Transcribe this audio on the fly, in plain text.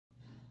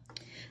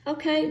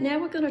Okay, now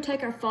we're going to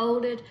take our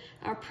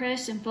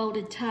pressed and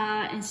folded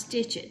tie and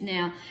stitch it.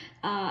 Now,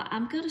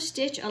 I'm going to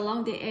stitch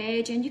along the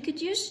edge, and you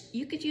could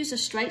use a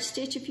straight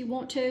stitch if you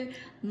want to.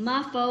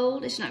 My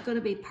fold is not going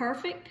to be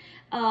perfect.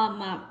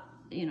 My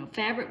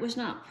fabric was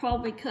not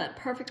probably cut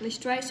perfectly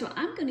straight, so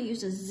I'm going to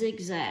use a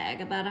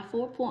zigzag, about a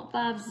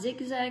 4.5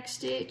 zigzag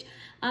stitch.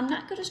 I'm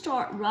not going to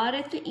start right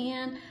at the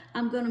end.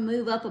 I'm going to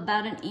move up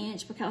about an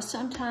inch, because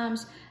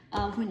sometimes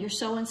when you're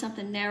sewing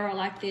something narrow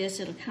like this,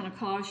 it'll kind of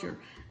cause your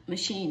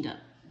machine to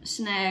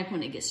snag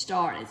when it gets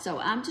started. So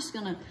I'm just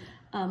going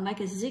to make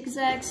a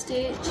zigzag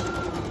stitch.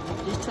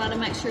 Just try to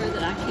make sure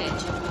that I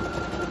catch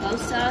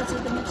both sides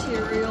of the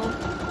material.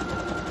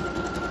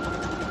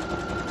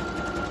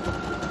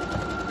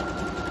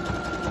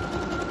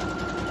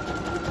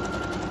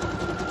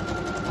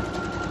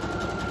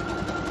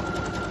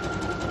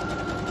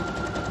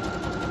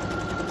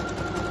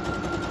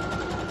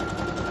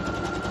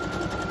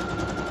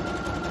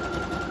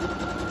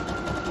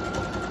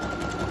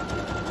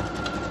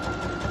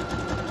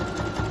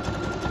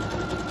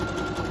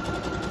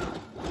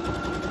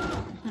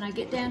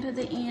 Get down to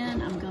the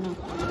end, I'm gonna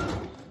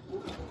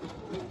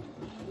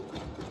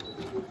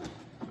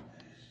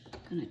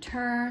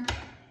turn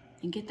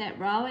and get that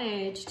raw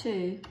edge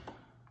too,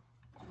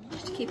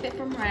 just to keep it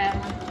from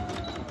rattling.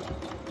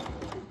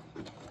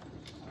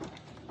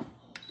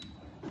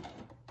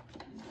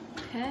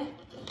 Okay.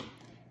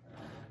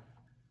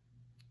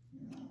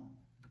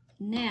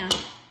 Now,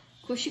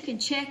 of course, you can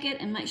check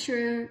it and make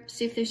sure,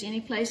 see if there's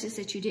any places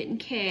that you didn't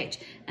catch,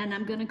 and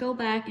I'm gonna go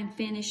back and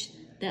finish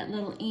that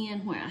little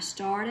end where I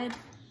started.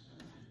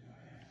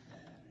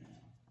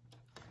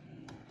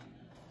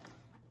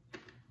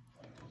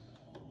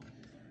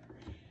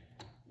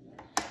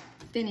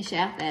 Finish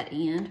out that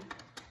end,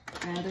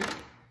 rather.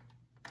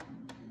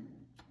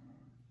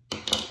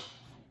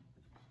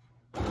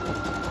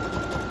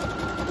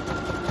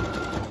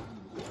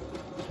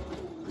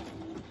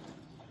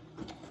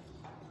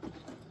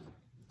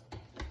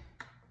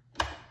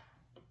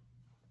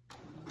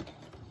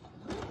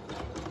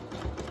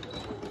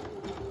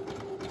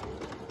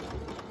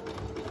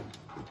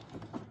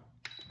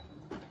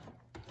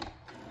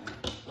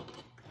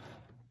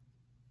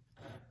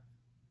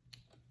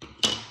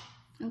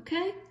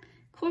 Okay,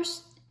 of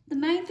course, the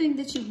main thing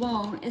that you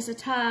want is a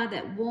tie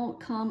that won't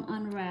come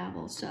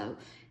unraveled. So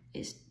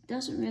it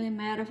doesn't really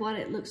matter what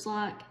it looks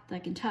like. They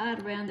can tie it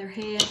around their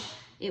head.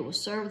 It will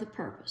serve the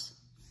purpose.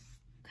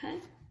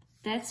 Okay,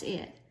 that's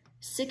it.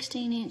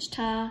 16-inch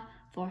tie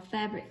for a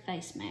fabric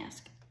face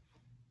mask.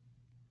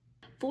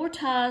 4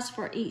 ties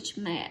for each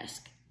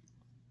mask.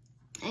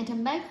 And to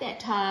make that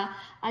tie,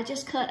 I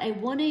just cut a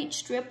 1-inch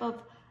strip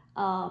of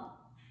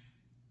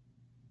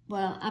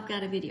well, I've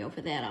got a video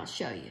for that, I'll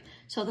show you.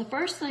 So the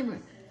first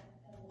thing,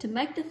 to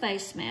make the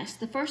face mask,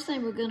 the first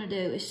thing we're gonna do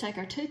is take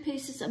our 2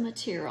 pieces of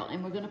material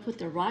and we're gonna put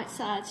the right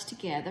sides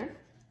together.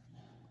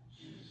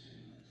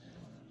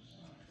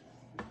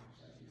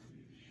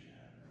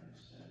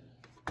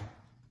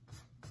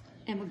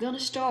 And we're gonna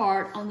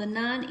start on the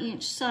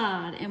 9-inch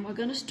side, and we're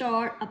gonna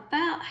start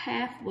about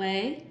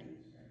halfway,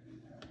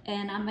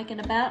 and I'm making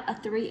about a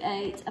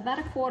 3/8, about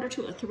a 1/4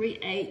 to a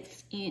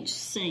 3/8 inch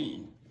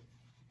seam.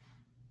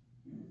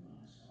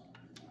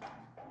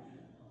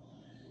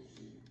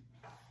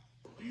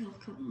 Well,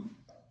 come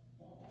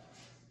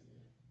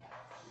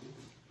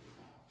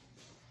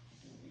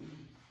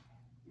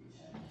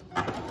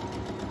on.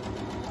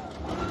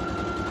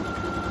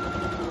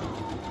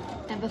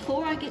 And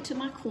before I get to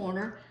my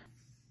corner,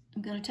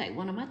 I'm going to take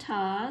one of my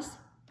ties,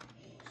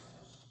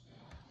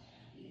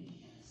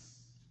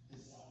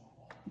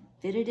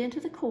 fit it into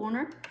the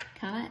corner,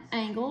 kind of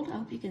angled. I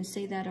hope you can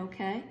see that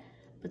okay.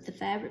 Put the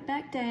fabric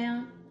back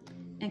down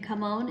and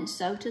come on and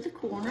sew to the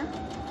corner.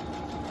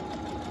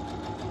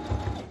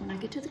 When I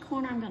get to the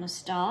corner, I'm going to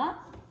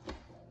stop,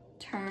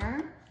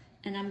 turn,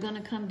 and I'm going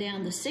to come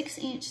down the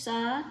 6-inch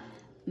side,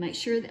 make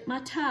sure that my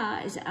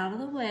tie is out of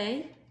the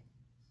way.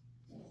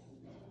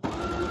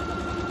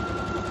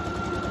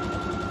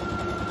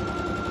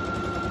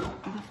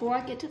 Before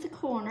I get to the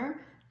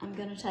corner, I'm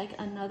going to take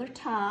another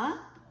tie,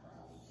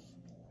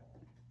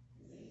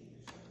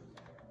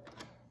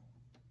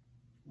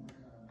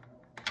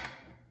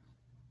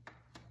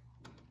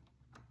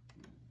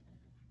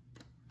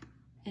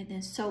 and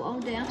then sew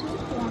on down to the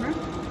corner,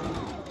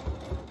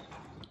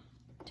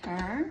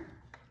 turn.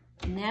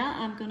 Now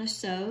I'm going to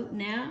sew.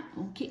 Now I'm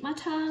going to keep my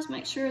ties,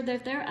 make sure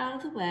that they're out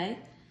of the way.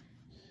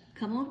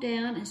 Come on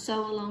down and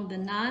sew along the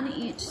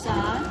 9-inch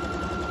side.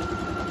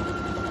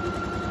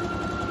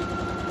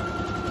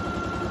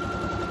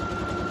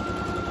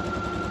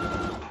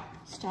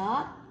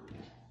 Stop.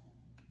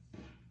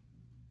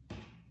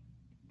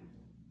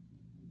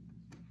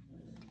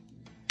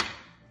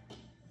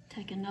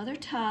 Take another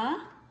tie.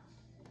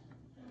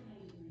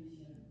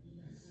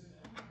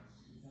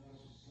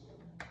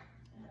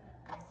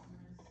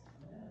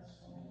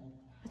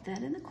 Put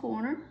that in the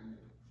corner.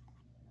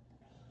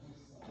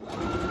 Sew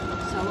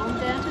on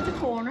down to the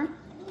corner.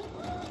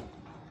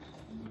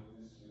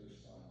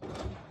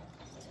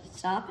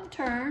 Stop and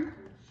turn.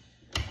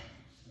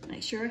 Make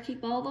Make sure I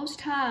keep all those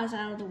ties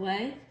out of the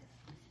way.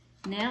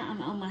 Now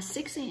I'm on my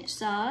 6-inch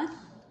side.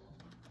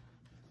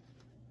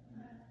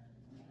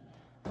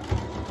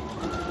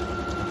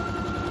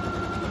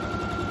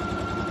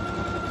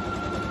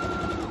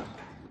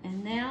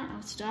 And now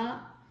I'll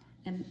stop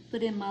and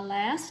put in my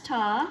last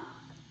tie.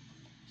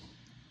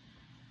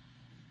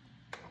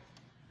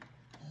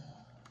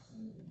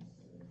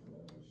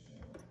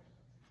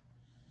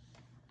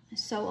 And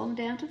sew on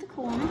down to the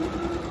corner.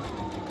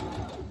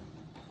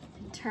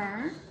 And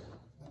turn.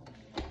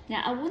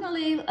 Now I want to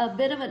leave a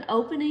bit of an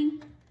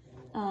opening.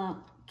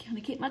 Kind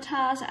of keep my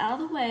ties out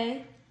of the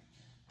way.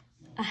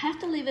 I have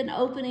to leave an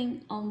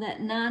opening on that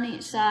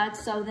 9-inch side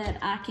so that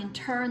I can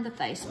turn the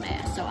face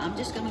mask. So I'm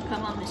just going to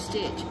come on and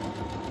stitch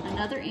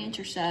another inch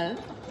or so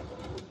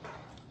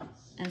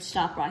and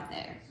stop right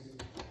there.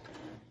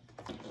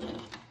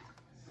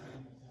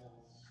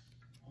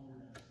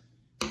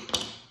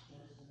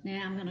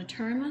 Now I'm going to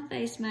turn my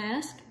face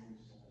mask.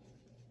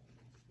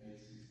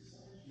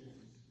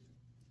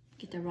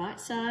 Get the right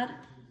side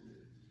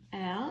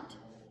out.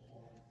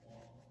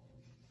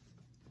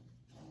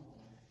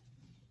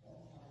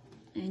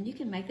 And you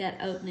can make that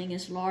opening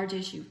as large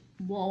as you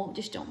want.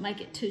 Just don't make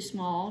it too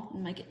small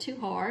and make it too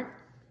hard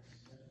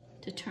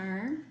to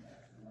turn.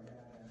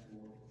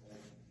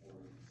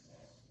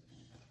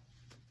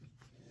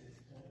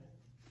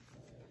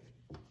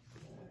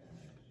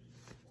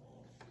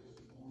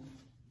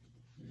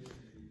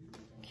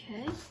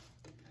 Okay,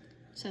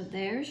 so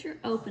there's your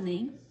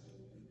opening.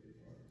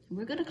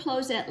 We're going to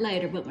close that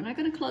later, but we're not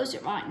going to close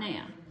it right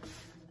now.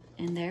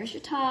 And there's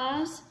your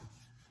ties,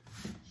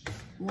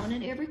 one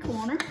in every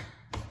corner.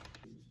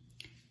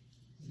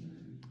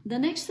 The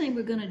next thing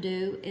we're going to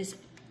do is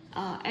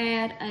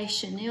add a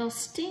chenille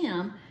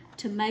stem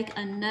to make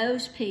a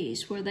nose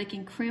piece where they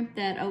can crimp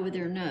that over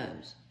their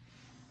nose.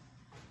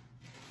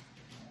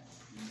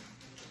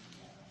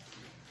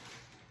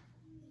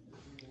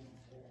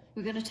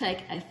 We're going to take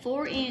a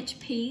 4-inch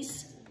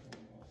piece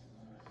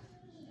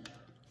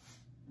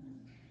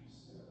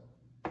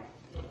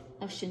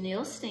of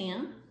chenille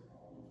stem.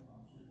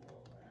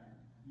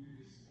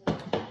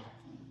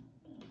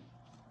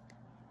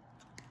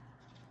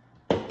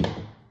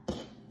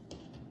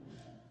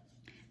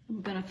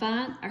 We're going to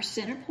find our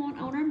center point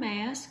on our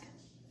mask.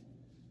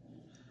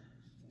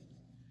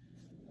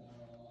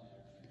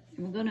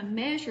 And we're going to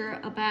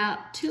measure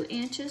about 2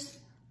 inches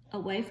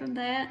away from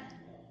that.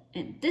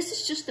 And this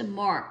is just to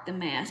mark the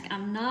mask.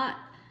 I'm not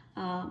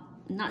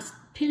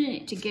pinning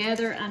it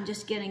together. I'm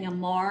just getting a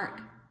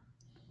mark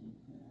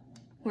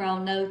where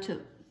I'll know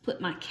to put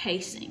my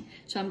casing.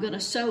 So I'm going to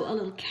sew a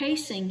little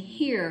casing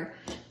here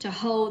to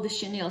hold the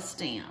chenille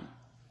stem.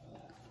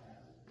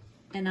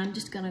 And I'm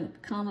just going to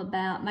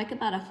make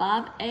about a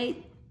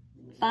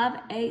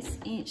 5/8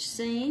 inch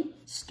seam,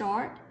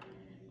 start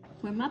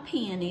where my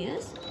pin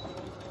is.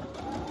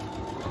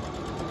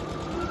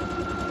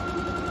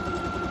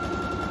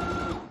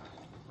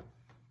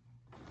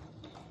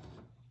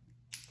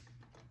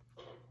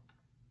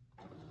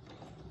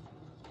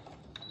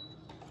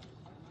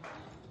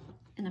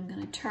 And I'm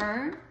going to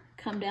turn,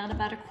 come down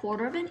about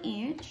 1/4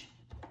 inch.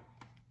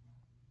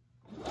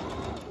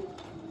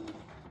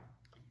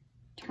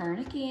 Turn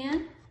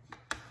again.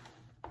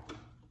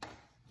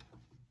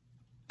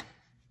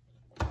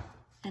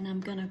 And I'm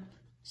going to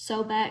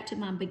sew back to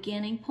my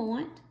beginning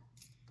point.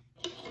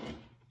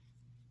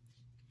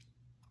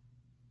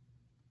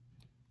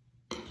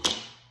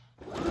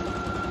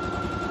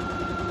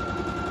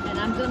 And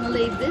I'm going to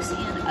leave this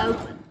end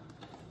open.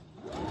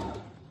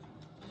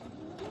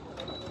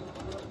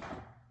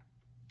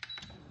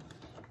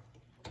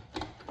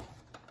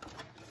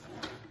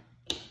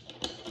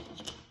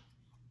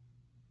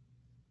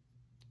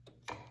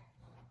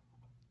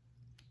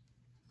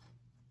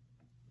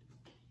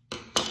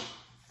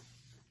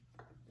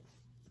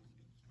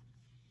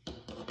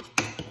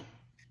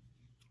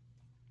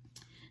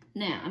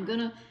 Now,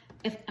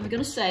 if I'm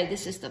gonna say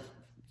this is the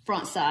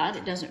front side,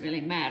 it doesn't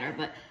really matter,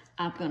 but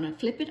I'm gonna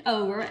flip it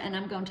over and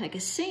I'm gonna take a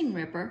seam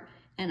ripper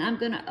and I'm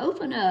gonna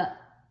open up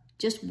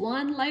just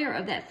one layer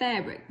of that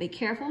fabric. Be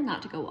careful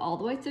not to go all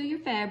the way through your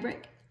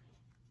fabric.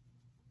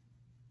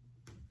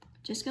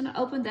 Just gonna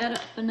open that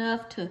up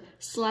enough to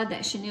slide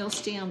that chenille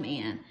stem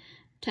in.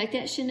 Take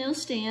that chenille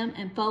stem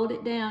and fold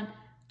it down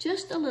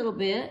just a little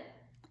bit.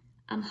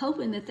 I'm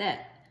hoping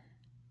that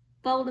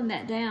folding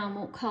that down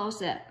won't cause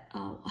that,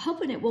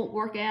 hoping it won't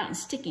work out and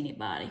stick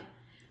anybody.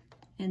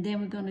 And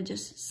then we're going to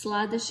just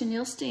slide the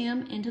chenille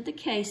stem into the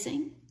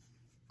casing.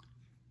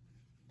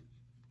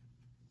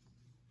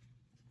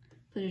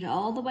 Put it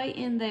all the way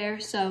in there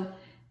so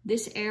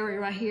this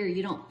area right here,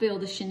 you don't feel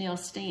the chenille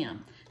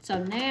stem.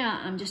 So now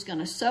I'm just going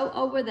to sew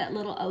over that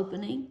little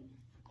opening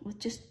with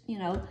just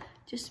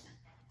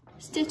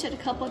stitch it a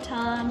couple of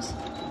times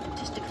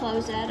just to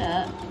close that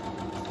up.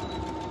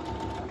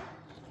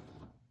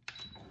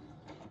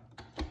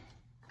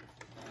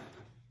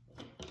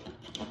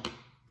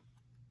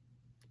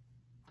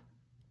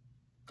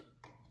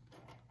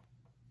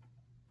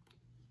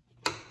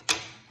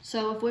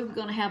 So if we were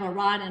going to have a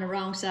right and a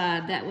wrong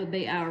side, that would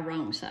be our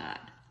wrong side.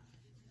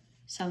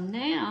 So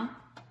now,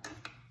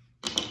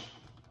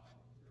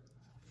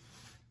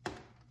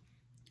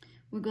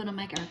 we're gonna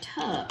make our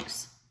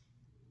tucks.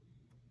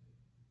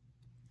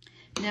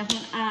 Now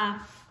when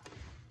I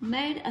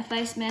made a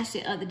face mask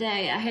the other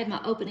day, I had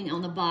my opening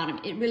on the bottom.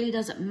 It really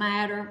doesn't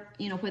matter,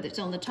 you know, whether it's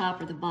on the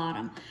top or the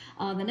bottom.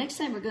 The next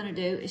thing we're gonna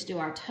do is do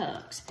our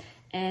tucks.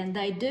 And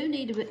they do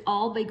need to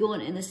all be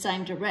going in the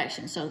same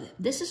direction. So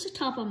this is the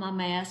top of my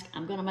mask.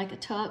 I'm gonna make a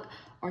tuck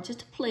or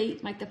just a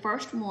pleat, make the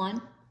first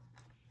one.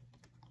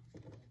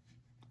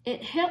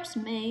 It helps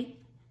me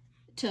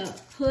to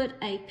put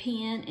a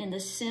pin in the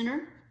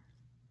center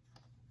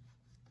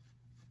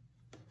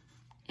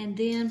and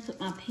then put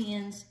my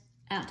pins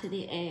out to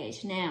the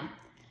edge. Now,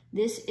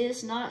 this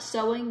is not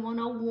sewing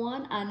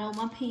 101. I know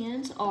my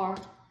pins are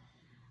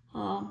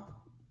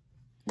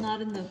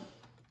not in the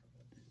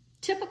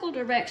typical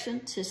direction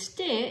to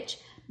stitch,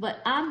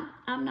 but I'm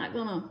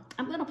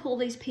gonna pull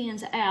these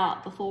pins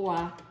out before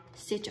I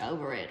stitch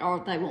over it,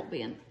 or they won't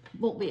be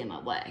in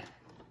my way.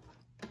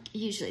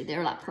 Usually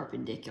they're like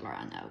perpendicular,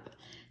 I know.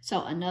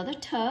 So another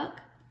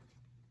tuck.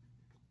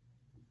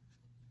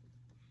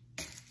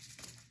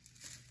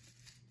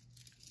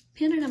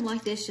 Pinning them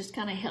like this just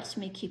kind of helps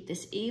me keep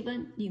this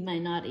even. You may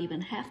not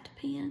even have to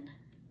pin.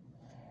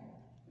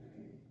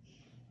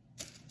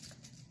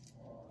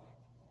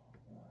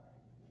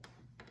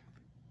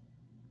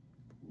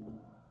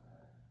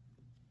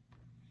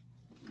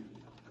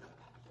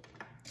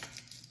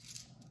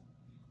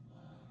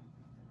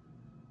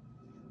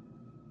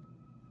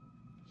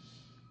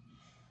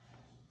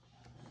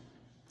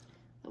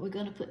 We're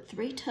going to put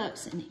 3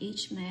 tucks in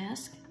each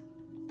mask.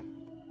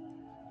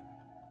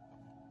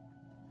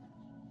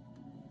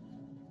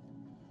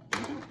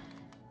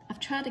 I've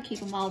tried to keep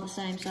them all the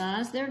same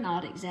size. They're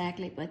not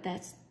exactly, but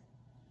that's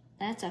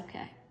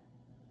okay.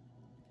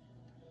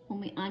 When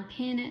we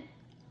unpin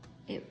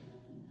it,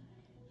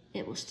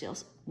 it will still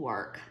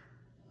work.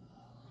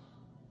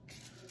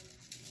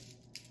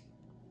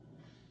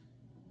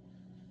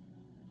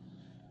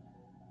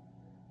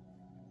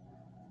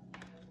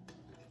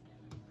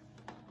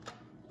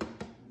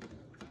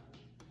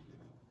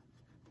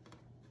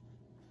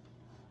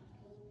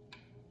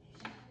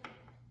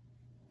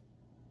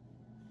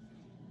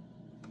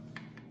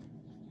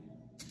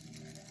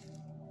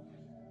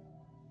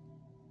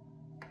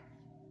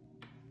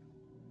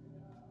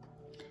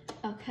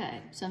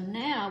 Okay, so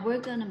now we're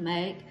gonna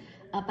make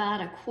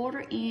about a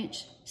 1/4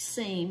 inch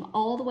seam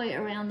all the way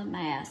around the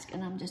mask,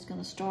 and I'm just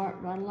gonna start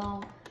right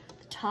along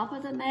the top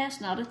of the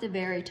mask, not at the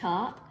very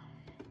top,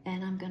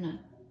 and I'm gonna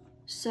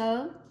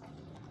sew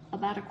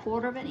about a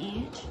 1/4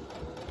 inch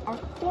or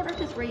 1/4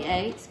 to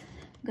 3/8.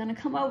 I'm gonna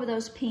come over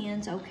those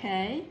pins,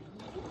 okay?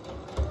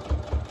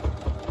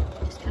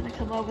 Just kind of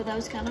come over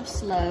those kind of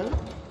slow.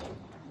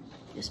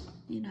 Just,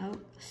 you know,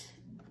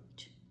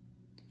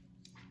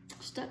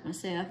 stuck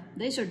myself.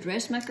 These are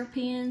dressmaker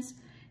pins.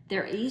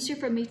 They're easier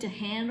for me to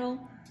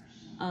handle.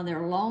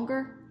 They're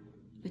longer,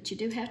 but you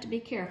do have to be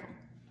careful.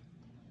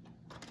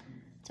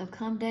 So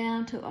come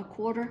down to a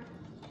 1/4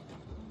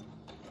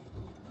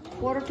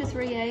 to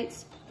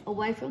 3/8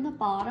 away from the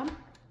bottom.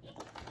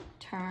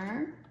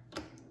 Turn.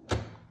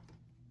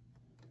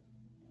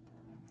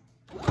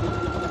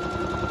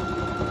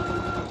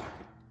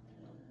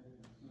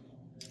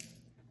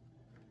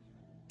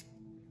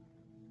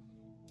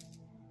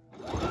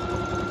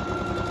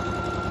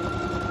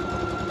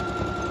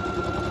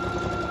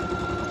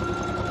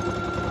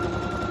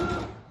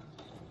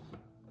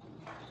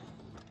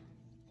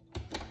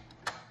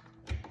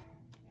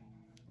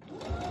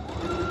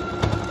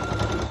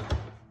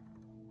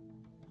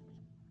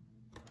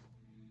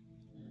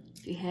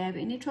 If you have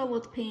any trouble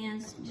with the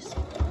pins, just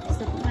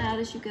slip them out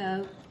as you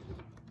go.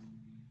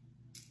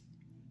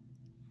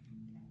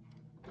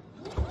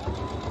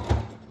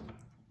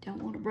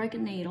 Don't want to break a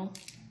needle.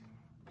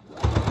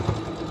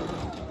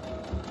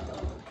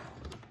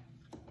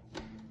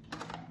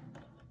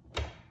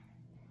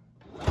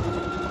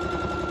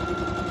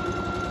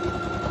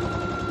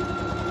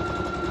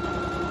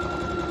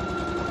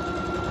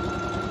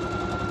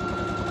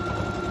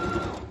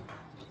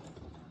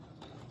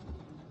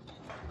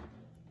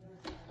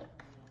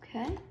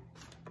 Okay,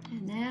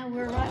 and now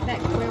we're right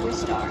back to where we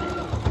started.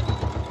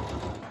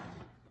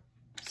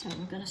 So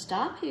we're going to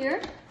stop here.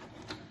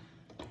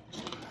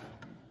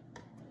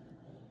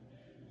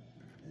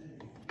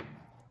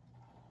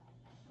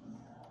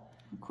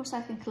 Of course,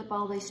 I can clip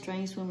all these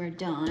strings when we're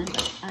done,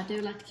 but I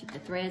do like to keep the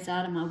threads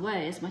out of my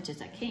way as much as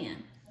I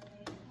can.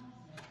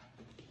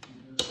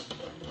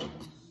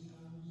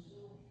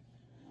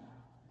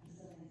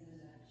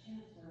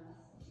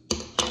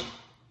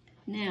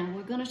 Now,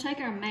 we're going to take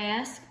our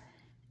mask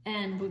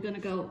and we're going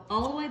to go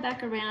all the way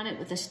back around it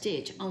with a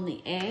stitch on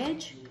the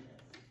edge.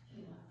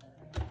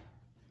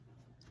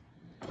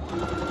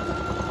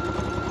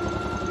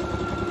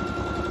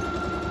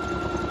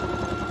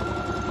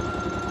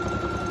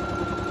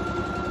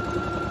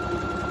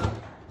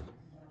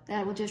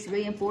 That will just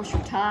reinforce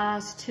your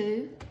ties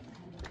too.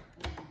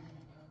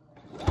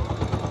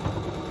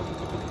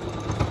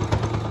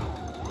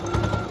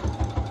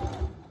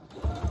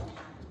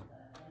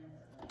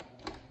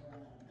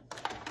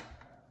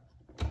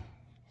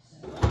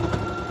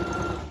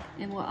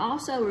 we'll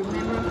also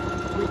remember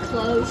we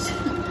closed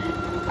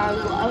our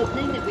little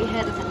opening that we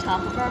had at the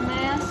top of our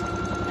mask.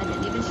 I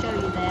didn't even show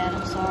you that,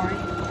 I'm sorry.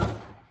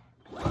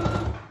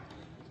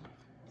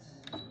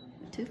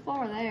 Too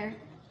far there.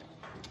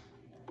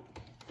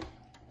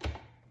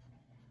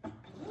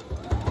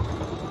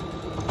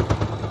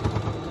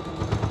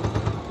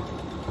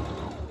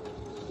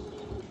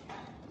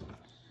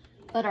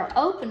 But our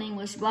opening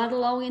was right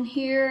along in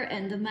here,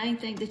 and the main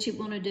thing that you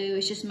want to do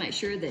is just make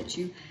sure that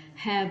you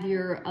have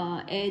your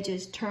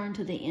edges turned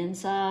to the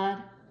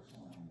inside.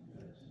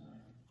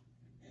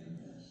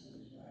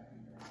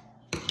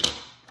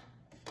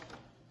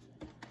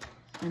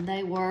 And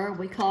they were,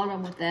 we caught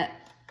them with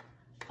that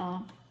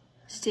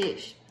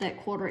stitch,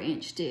 that 1/4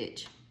 inch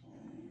stitch.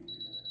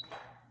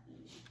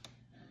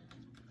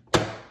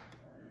 And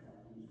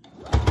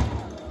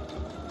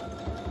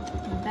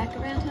back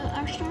around to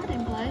our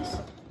starting place.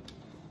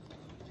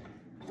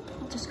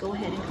 I'll just go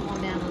ahead and come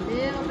on down a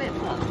little bit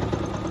further.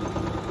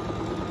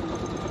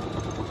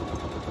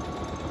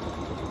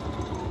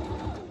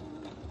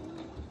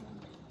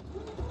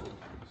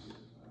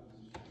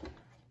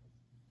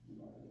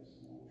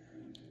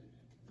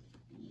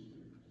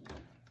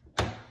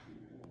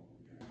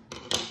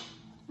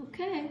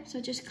 Okay, so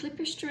just clip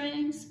your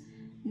strings.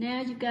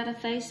 Now you've got a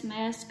face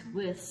mask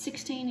with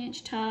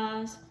 16-inch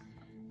ties,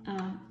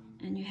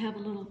 and you have a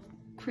little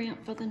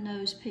crimp for the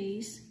nose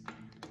piece,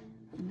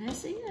 and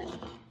that's it.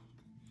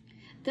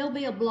 There'll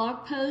be a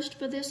blog post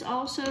for this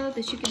also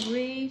that you can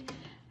read.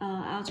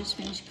 I'll just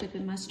finish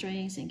clipping my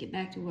strings and get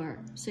back to work.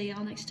 See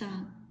y'all next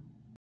time.